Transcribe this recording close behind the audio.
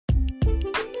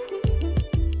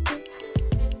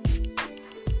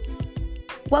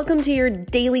Welcome to your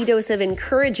daily dose of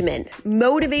encouragement,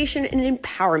 motivation, and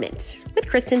empowerment with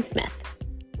Kristen Smith.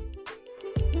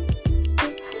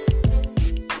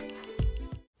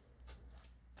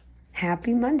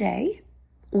 Happy Monday.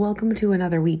 Welcome to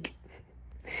another week.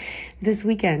 This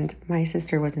weekend, my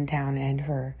sister was in town and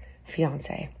her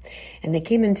fiance, and they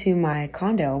came into my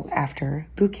condo after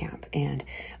boot camp, and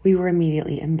we were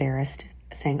immediately embarrassed,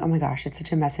 saying, "Oh my gosh, it's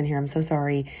such a mess in here. I'm so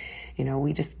sorry.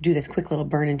 We just do this quick little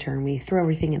burn and turn. We throw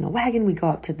everything in the wagon. We go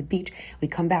out to the beach. We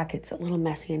come back. It's a little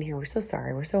messy in here. We're so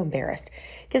sorry. We're so embarrassed."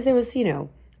 Because there was,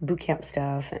 boot camp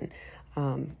stuff, and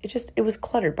it was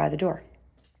cluttered by the door.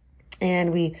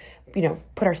 And we,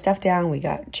 put our stuff down. We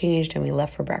got changed and we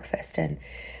left for breakfast. And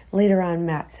later on,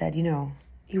 Matt said,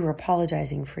 "You were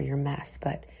apologizing for your mess,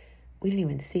 but we didn't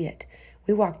even see it.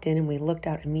 We walked in and we looked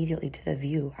out immediately to the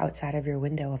view outside of your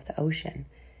window of the ocean.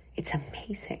 It's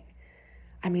amazing.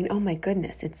 I mean, oh my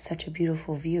goodness, it's such a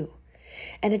beautiful view."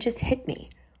 And it just hit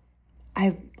me.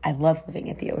 I love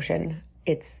living at the ocean.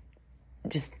 It's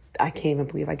just, I can't even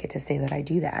believe I get to say that I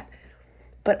do that.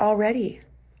 But already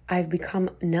I've become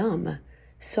numb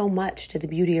so much to the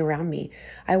beauty around me.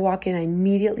 I walk in, I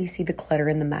immediately see the clutter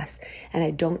and the mess, and I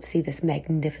don't see this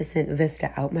magnificent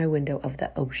vista out my window of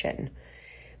the ocean.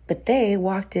 But they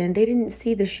walked in, they didn't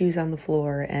see the shoes on the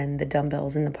floor and the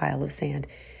dumbbells and the pile of sand.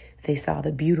 They saw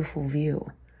the beautiful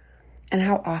view. And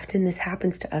how often this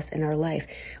happens to us in our life.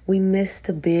 We miss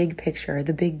the big picture,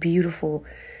 the big, beautiful,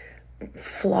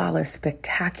 flawless,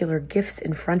 spectacular gifts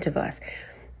in front of us.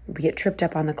 We get tripped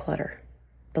up on the clutter,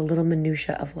 the little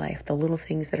minutia of life, the little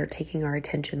things that are taking our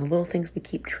attention, the little things we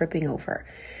keep tripping over.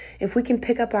 If we can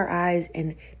pick up our eyes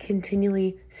and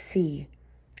continually see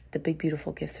the big,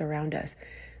 beautiful gifts around us,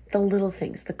 the little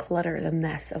things, the clutter, the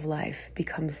mess of life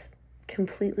becomes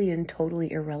completely and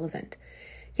totally irrelevant.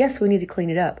 Yes, we need to clean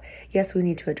it up. Yes, we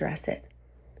need to address it.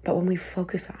 But when we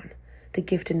focus on the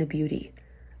gift and the beauty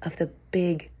of the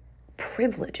big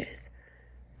privileges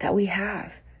that we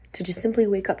have to just simply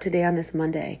wake up today on this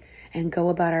Monday and go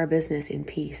about our business in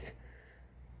peace.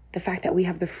 The fact that we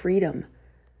have the freedom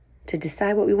to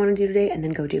decide what we want to do today and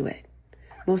then go do it.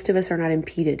 Most of us are not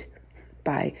impeded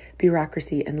by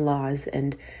bureaucracy and laws,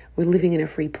 and we're living in a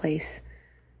free place.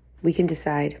 We can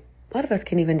decide. A lot of us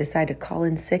can even decide to call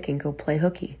in sick and go play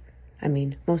hooky. I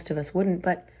mean, most of us wouldn't,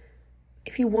 but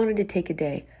if you wanted to take a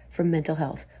day for mental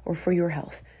health or for your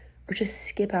health or just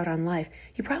skip out on life,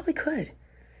 you probably could.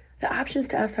 The options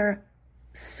to us are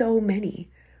so many,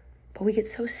 but we get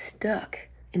so stuck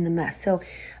in the mess. So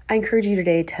I encourage you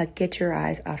today to get your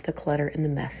eyes off the clutter and the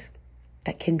mess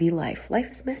that can be life. Life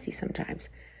is messy sometimes.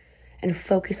 And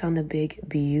focus on the big,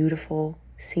 beautiful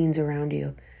scenes around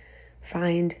you.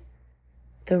 Find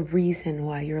the reason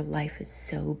why your life is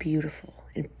so beautiful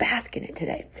and bask in it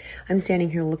today. I'm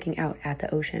standing here looking out at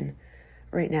the ocean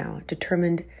right now,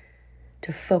 determined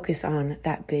to focus on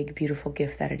that big, beautiful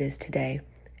gift that it is today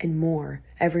and more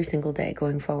every single day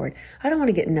going forward. I don't want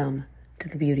to get numb to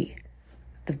the beauty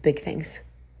of big things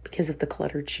because of the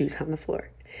cluttered shoes on the floor.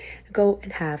 Go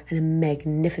and have a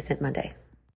magnificent Monday.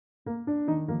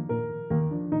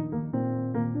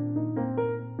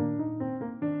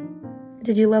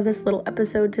 Did you love this little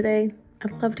episode today?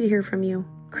 I'd love to hear from you.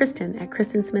 Kristen at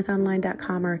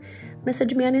kristensmithonline.com or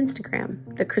message me on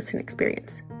Instagram, The Kristen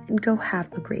Experience, and go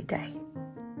have a great day.